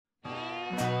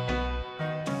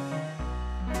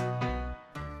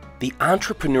The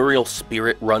entrepreneurial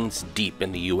spirit runs deep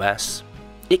in the U.S.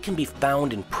 It can be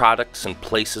found in products and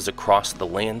places across the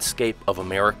landscape of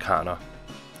Americana.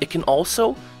 It can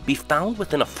also be found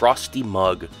within a frosty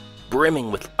mug,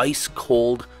 brimming with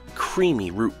ice-cold, creamy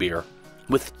root beer,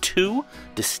 with two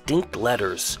distinct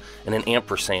letters and an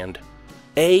ampersand.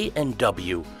 A and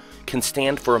W can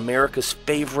stand for America's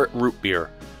favorite root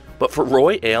beer, but for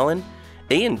Roy Allen,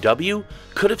 A and W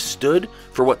could have stood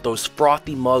for what those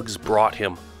frothy mugs brought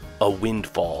him: a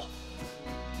windfall.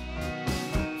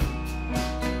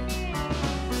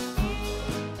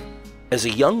 As a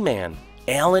young man,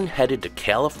 Allen headed to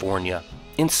California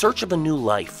in search of a new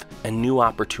life and new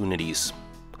opportunities.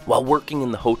 While working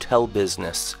in the hotel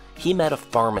business, he met a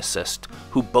pharmacist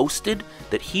who boasted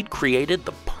that he'd created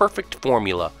the perfect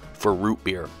formula for root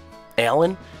beer.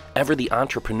 Allen, ever the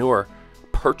entrepreneur,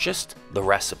 purchased the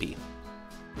recipe.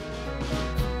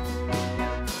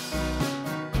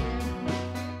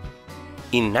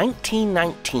 In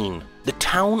 1919, the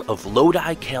town of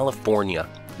Lodi, California,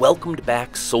 welcomed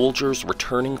back soldiers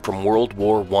returning from World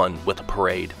War I with a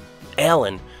parade.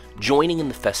 Allen, joining in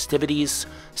the festivities,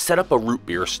 set up a root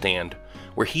beer stand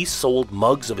where he sold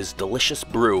mugs of his delicious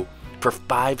brew for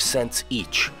 5 cents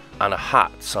each on a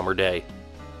hot summer day.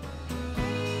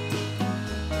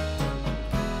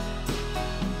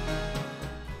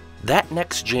 That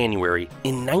next January,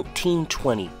 in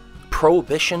 1920,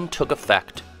 Prohibition took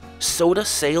effect. Soda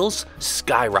sales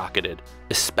skyrocketed,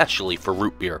 especially for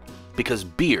root beer, because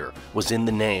beer was in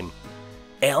the name.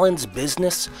 Allen's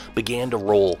business began to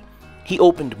roll. He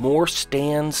opened more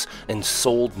stands and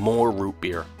sold more root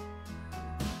beer.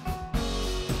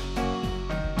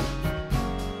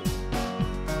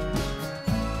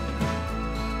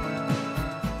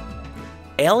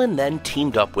 Allen then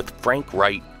teamed up with Frank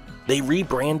Wright. They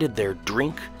rebranded their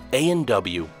drink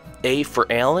A&W, A for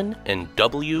Allen and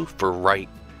W for Wright.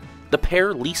 The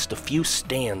pair leased a few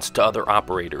stands to other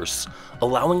operators,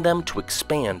 allowing them to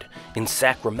expand in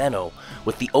Sacramento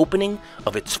with the opening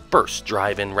of its first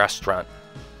drive-in restaurant.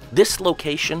 This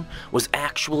location was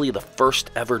actually the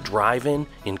first ever drive-in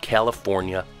in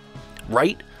California.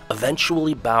 Wright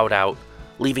eventually bowed out,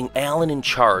 leaving Allen in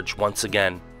charge once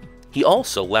again. He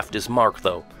also left his mark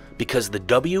though, because the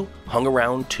W hung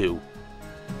around too.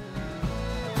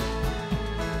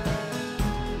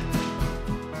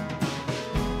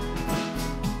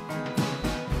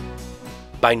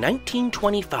 By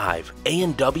 1925,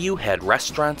 A&W had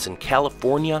restaurants in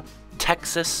California,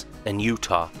 Texas, and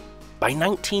Utah. By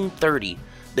 1930,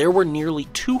 there were nearly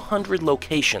 200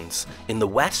 locations in the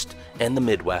West and the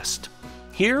Midwest.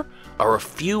 Here are a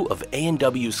few of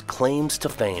A&W's claims to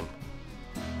fame.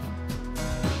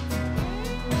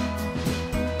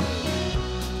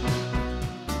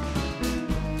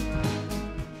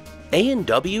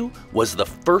 A&W was the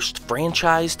first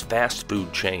franchised fast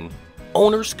food chain.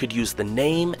 Owners could use the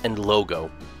name and logo,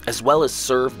 as well as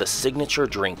serve the signature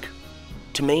drink.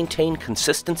 To maintain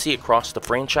consistency across the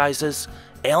franchises,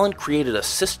 Allen created a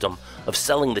system of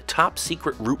selling the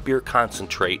top-secret root beer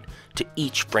concentrate to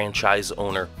each franchise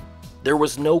owner. There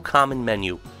was no common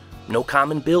menu, no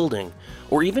common building,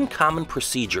 or even common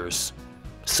procedures.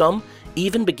 Some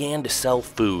even began to sell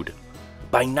food.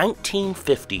 By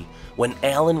 1950, when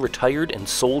Allen retired and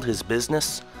sold his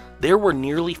business, there were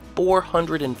nearly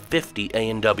 450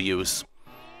 A&Ws.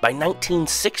 By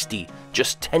 1960,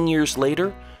 just 10 years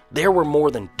later, there were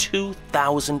more than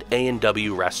 2,000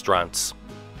 A&W restaurants.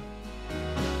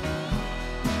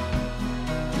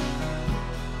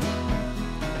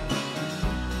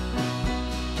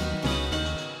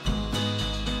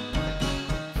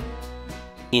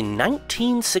 In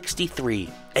 1963,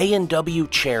 A&W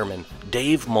chairman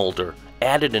Dave Mulder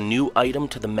added a new item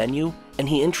to the menu, and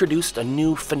he introduced a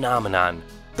new phenomenon,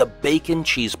 the bacon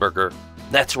cheeseburger.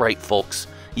 That's right, folks.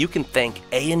 You can thank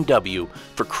A&W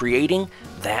for creating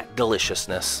that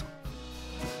deliciousness.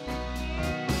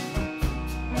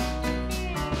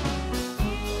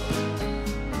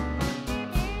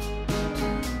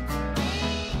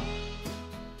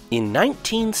 In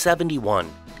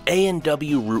 1971,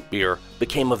 A&W root beer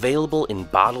became available in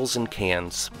bottles and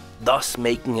cans, thus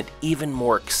making it even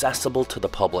more accessible to the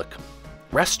public.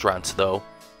 Restaurants, though,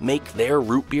 make their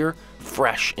root beer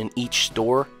fresh in each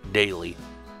store daily.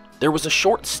 There was a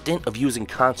short stint of using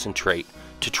concentrate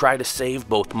to try to save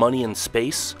both money and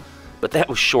space, but that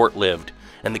was short-lived,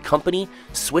 and the company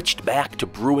switched back to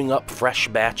brewing up fresh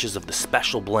batches of the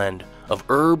special blend of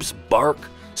herbs, bark,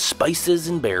 spices,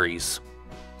 and berries.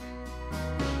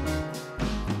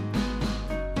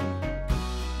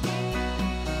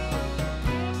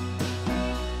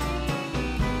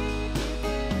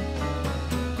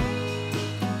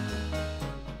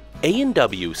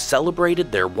 A&W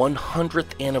celebrated their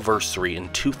 100th anniversary in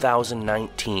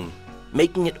 2019,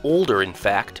 making it older, in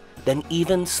fact, than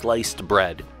even sliced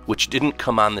bread, which didn't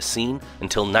come on the scene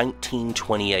until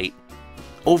 1928.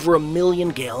 Over 1 million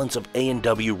gallons of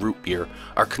A&W root beer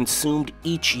are consumed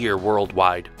each year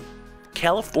worldwide.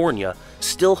 California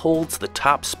still holds the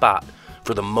top spot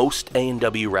for the most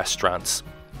A&W restaurants,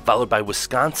 followed by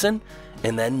Wisconsin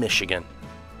and then Michigan.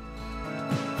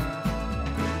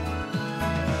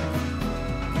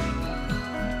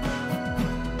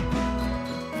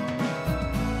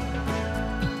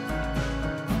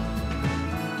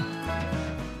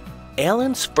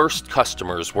 Allen's first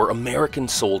customers were American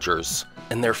soldiers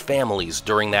and their families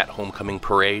during that homecoming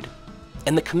parade,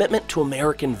 and the commitment to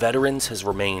American veterans has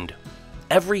remained.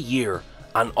 Every year,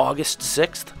 on August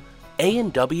 6th,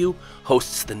 A&W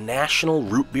hosts the National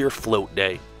Root Beer Float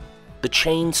Day. The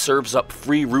chain serves up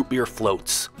free root beer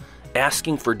floats,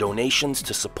 asking for donations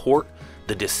to support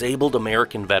the Disabled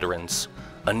American Veterans,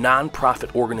 a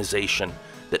nonprofit organization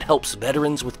that helps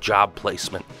veterans with job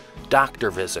placement,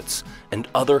 doctor visits, and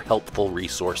other helpful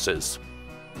resources.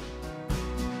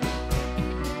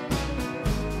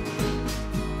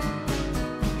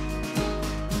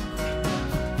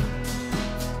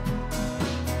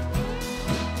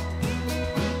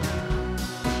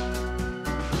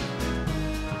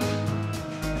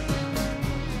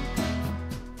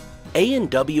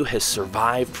 A&W has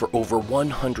survived for over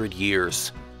 100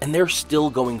 years, and they're still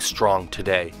going strong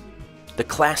today. The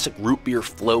classic root beer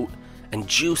float and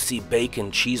juicy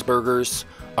bacon cheeseburgers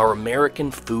are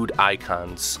American food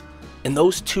icons. And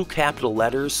those two capital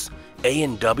letters,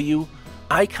 A&W,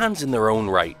 icons in their own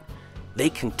right. They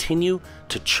continue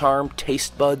to charm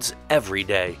taste buds every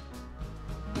day.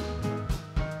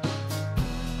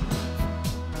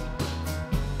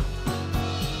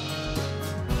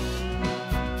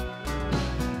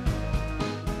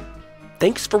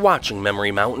 Thanks for watching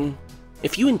Memory Mountain.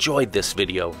 If you enjoyed this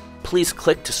video, please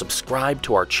click to subscribe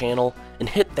to our channel and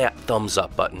hit that thumbs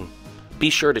up button. Be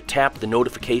sure to tap the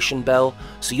notification bell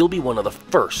so you'll be one of the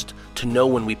first to know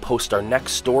when we post our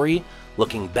next story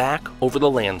looking back over the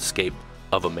landscape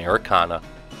of Americana.